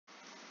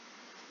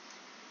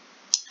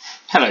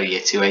Hello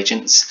Year 2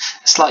 agents,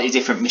 a slightly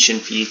different mission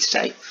for you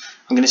today.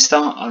 I'm going to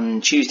start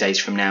on Tuesdays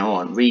from now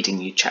on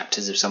reading you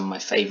chapters of some of my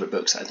favourite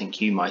books that I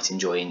think you might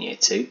enjoy in Year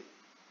 2.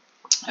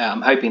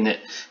 I'm hoping that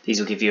these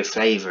will give you a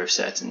flavour of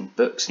certain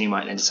books and you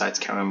might then decide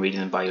to carry on reading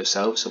them by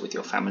yourselves or with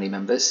your family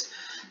members.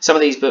 Some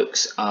of these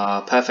books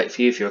are perfect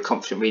for you if you're a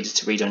confident reader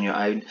to read on your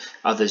own.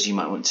 Others you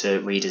might want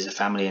to read as a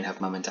family and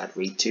have mum and dad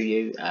read to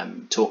you,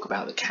 talk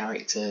about the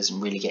characters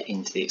and really get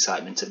into the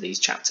excitement of these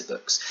chapter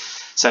books.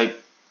 So,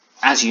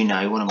 as you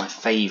know, one of my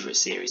favourite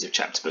series of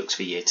chapter books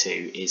for Year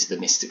 2 is the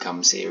Mr.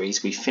 Gum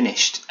series. We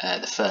finished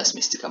the first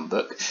Mr. Gum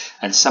book,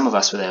 and some of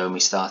us were there when we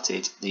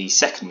started the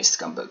second Mr.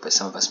 Gum book, but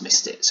some of us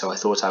missed it. So I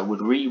thought I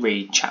would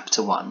reread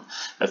chapter 1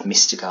 of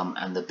Mr. Gum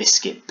and the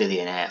Biscuit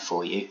Billionaire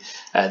for you.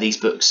 These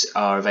books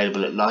are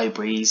available at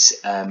libraries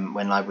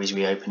when libraries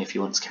reopen if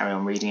you want to carry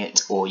on reading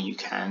it, or you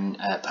can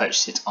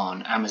purchase it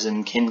on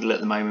Amazon Kindle at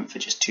the moment for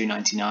just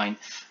 $2.99.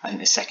 I think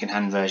the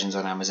second-hand versions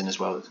on Amazon as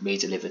well that can be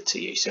delivered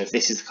to you. So if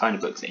this is the kind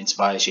of book that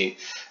inspires you,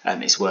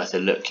 it's worth a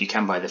look. You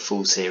can buy the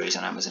full series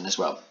on Amazon as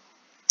well.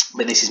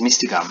 But this is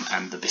Mr. Gum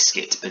and the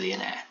Biscuit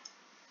Billionaire.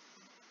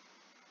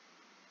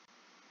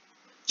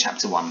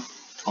 Chapter 1,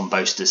 on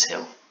Boaster's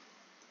Hill.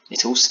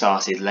 It all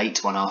started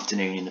late one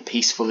afternoon in the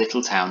peaceful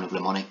little town of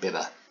Lamonic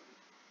Bibber.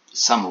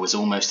 Summer was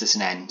almost at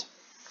an end,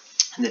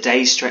 and the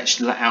days stretched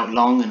out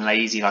long and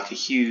lazy like a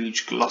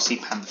huge, glossy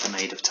panther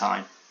made of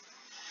time.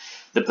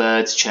 The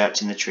birds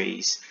chirped in the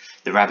trees,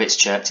 the rabbits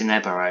chirped in their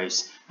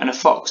burrows, and a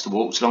fox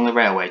walked along the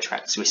railway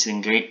tracks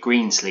whistling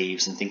green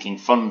sleeves and thinking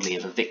fondly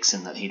of a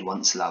vixen that he'd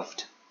once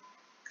loved.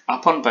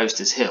 Up on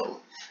Boaster's Hill,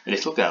 a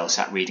little girl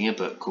sat reading a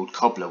book called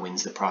Cobbler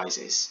Wins the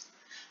Prizes.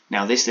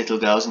 Now this little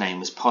girl's name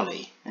was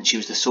Polly, and she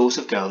was the sort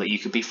of girl that you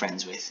could be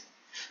friends with.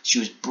 She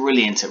was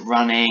brilliant at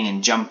running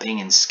and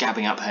jumping and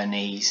scabbing up her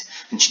knees,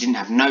 and she didn't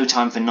have no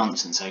time for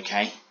nonsense,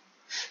 okay?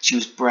 She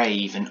was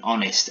brave and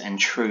honest and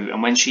true,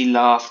 and when she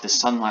laughed the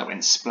sunlight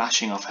went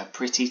splashing off her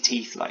pretty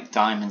teeth like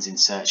diamonds in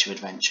search of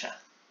adventure.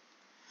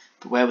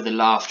 But where were the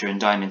laughter and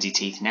diamondy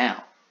teeth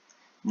now?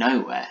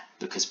 Nowhere,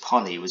 because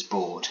Polly was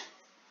bored.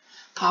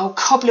 "Oh,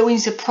 Cobbler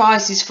Wins the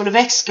Prizes is full of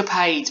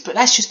escapades, but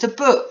that's just a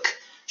book,"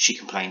 she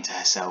complained to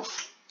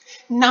herself.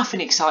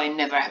 "Nothing exciting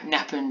never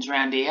happens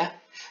round here,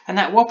 and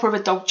that whopper of a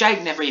dog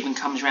Jake never even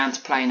comes round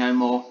to play no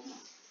more."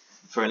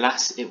 For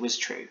alas, it was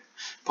true.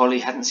 Polly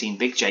hadn't seen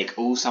Big Jake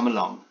all summer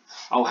long.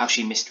 Oh, how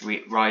she missed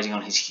riding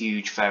on his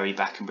huge furry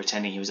back and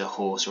pretending he was a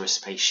horse or a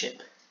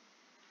spaceship.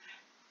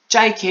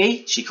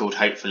 "Jakey," she called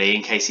hopefully,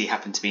 in case he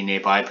happened to be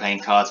nearby playing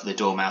cards with a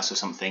dormouse or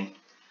something.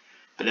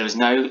 But there was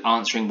no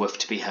answering woof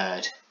to be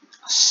heard.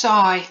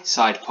 "Sigh,"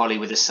 sighed Polly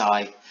with a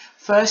sigh.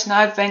 "First no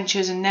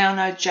adventures and now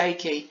no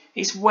Jakey.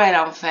 It's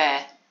well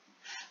unfair."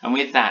 And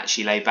with that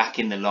she lay back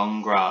in the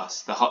long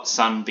grass, the hot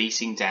sun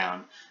beating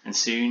down, and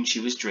soon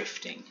she was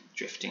drifting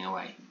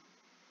away.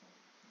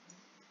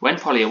 When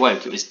Polly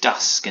awoke it was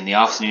dusk, and the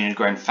afternoon had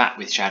grown fat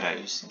with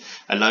shadows.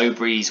 A low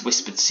breeze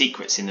whispered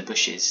secrets in the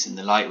bushes, and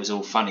the light was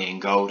all funny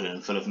and golden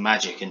and full of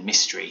magic and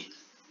mystery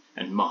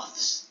and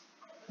moths.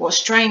 "What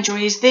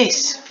strangery is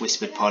this?"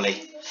 whispered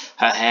Polly.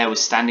 Her hair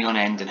was standing on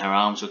end and her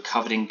arms were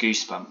covered in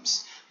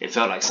goosebumps. It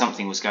felt like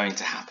something was going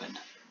to happen.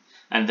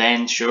 And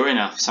then, sure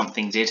enough,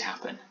 something did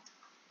happen.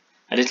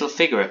 A little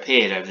figure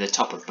appeared over the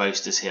top of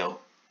Boaster's Hill.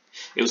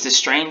 It was the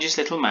strangest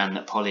little man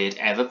that Polly had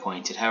ever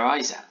pointed her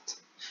eyes at.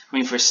 I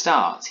mean, for a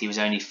start, he was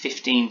only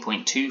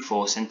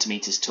 15.24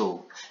 centimetres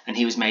tall, and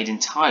he was made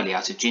entirely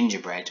out of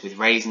gingerbread with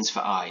raisins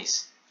for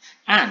eyes.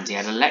 And he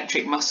had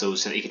electric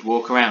muscles so that he could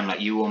walk around like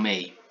you or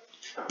me.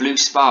 Blue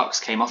sparks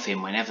came off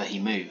him whenever he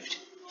moved.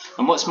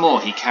 And what's more,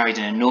 he carried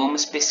an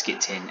enormous biscuit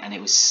tin, and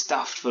it was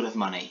stuffed full of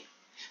money.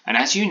 And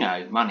as you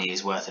know, money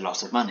is worth a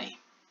lot of money.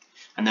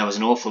 And there was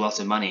an awful lot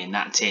of money in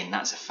that tin,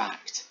 that's a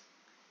fact.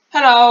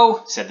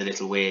 "Hello," said the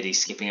little weirdie,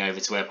 skipping over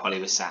to where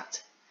Polly was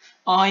sat.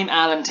 "I'm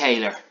Alan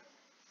Taylor."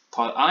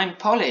 "I'm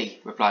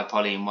Polly," replied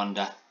Polly in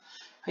wonder.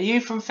 "Are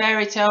you from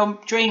fairy tale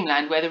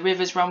dreamland where the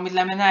rivers run with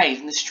lemonade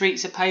and the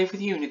streets are paved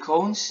with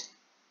unicorns?"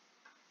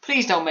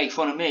 "Please don't make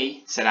fun of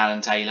me," said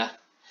Alan Taylor.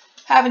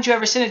 "Haven't you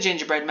ever seen a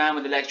gingerbread man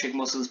with electric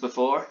muscles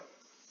before?"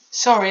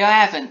 "Sorry, I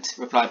haven't,"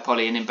 replied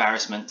Polly in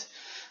embarrassment.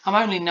 "I'm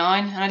only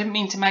 9 and I didn't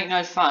mean to make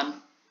no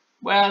fun."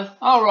 "Well,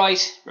 all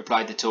right,"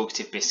 replied the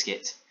talkative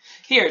biscuit.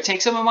 "Here,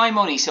 take some of my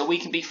money so we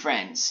can be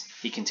friends,"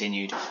 he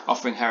continued,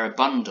 offering her a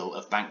bundle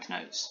of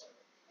banknotes.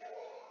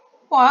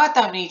 "Why, I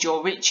don't need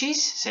your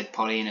riches," said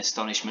Polly in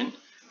astonishment.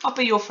 "I'll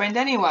be your friend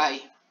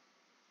anyway."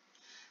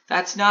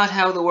 "That's not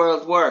how the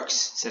world works,"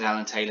 said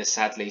Alan Taylor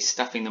sadly,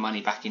 stuffing the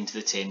money back into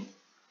the tin.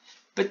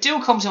 "But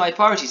do come to my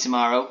party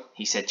tomorrow,"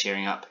 he said,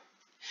 cheering up.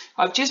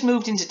 "I've just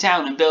moved into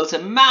town and built a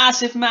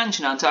massive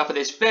mansion on top of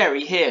this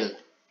very hill.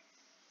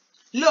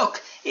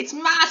 Look, it's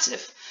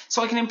massive,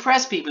 so I can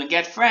impress people and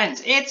get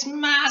friends. It's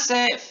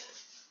massive!"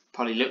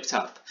 Polly looked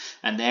up,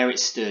 and there it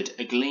stood,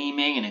 a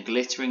gleaming and a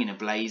glittering in a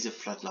blaze of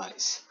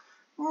floodlights.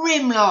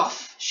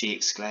 "Rimloff!" she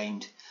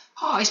exclaimed.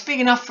 "Oh, it's big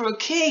enough for a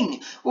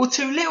king, or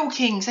 2 little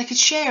kings. They could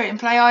share it and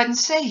play hide and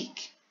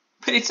seek."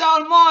 "But it's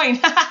all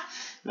mine!"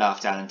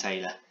 laughed Alan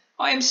Taylor.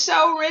 "I am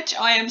so rich,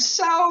 I am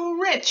so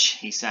rich,"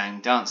 he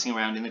sang, dancing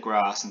around in the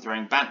grass and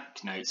throwing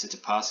banknotes at a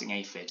passing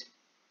aphid.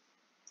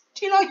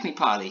 "Do you like me,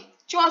 Polly?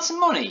 Do you want some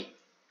money?"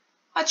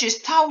 "I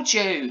just told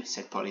you,"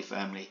 said Polly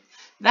firmly.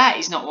 "That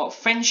is not what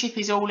friendship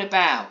is all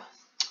about."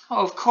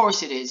 "Oh, of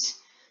course it is,"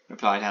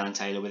 replied Alan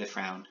Taylor with a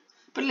frown.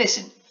 "But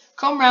listen,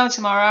 come round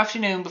tomorrow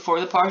afternoon before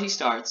the party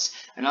starts,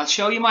 and I'll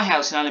show you my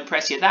house and I'll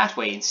impress you that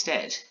way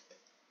instead."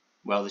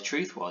 Well, the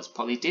truth was,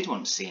 Polly did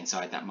want to see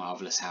inside that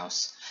marvellous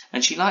house,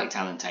 and she liked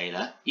Alan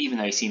Taylor, even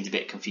though he seemed a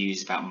bit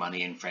confused about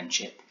money and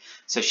friendship.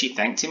 So she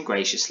thanked him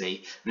graciously,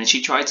 and then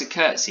she tried to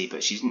curtsy,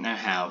 but she didn't know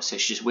how, so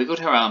she just wiggled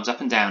her arms up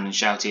and down and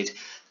shouted,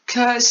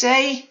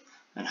 "Curtsy!"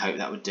 and hoped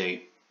that would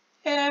do.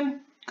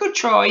 Good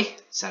try,"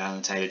 said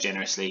Alan Taylor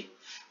generously.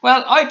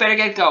 "Well, I'd better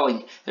get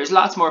going. There's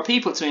lots more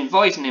people to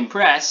invite and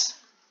impress."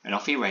 And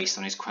off he raced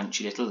on his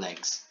crunchy little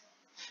legs,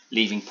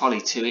 leaving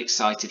Polly too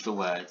excited for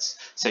words,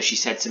 so she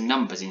said some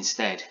numbers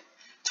instead.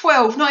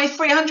 12,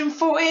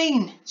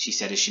 314, she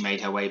said as she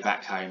made her way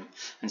back home,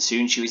 and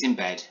soon she was in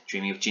bed,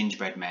 dreaming of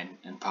gingerbread men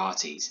and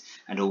parties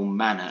and all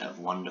manner of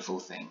wonderful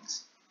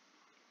things.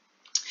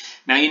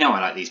 Now, you know I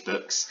like these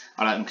books.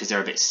 I like them because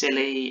they're a bit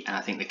silly, and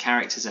I think the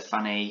characters are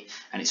funny,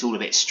 and it's all a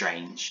bit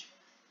strange.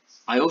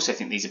 I also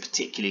think these are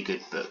particularly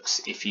good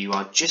books if you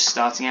are just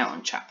starting out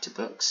on chapter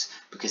books,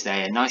 because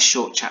they are nice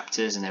short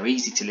chapters and they're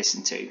easy to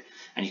listen to,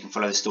 and you can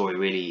follow the story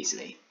really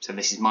easily. So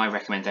this is my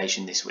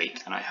recommendation this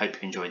week, and I hope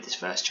you enjoyed this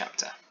first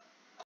chapter.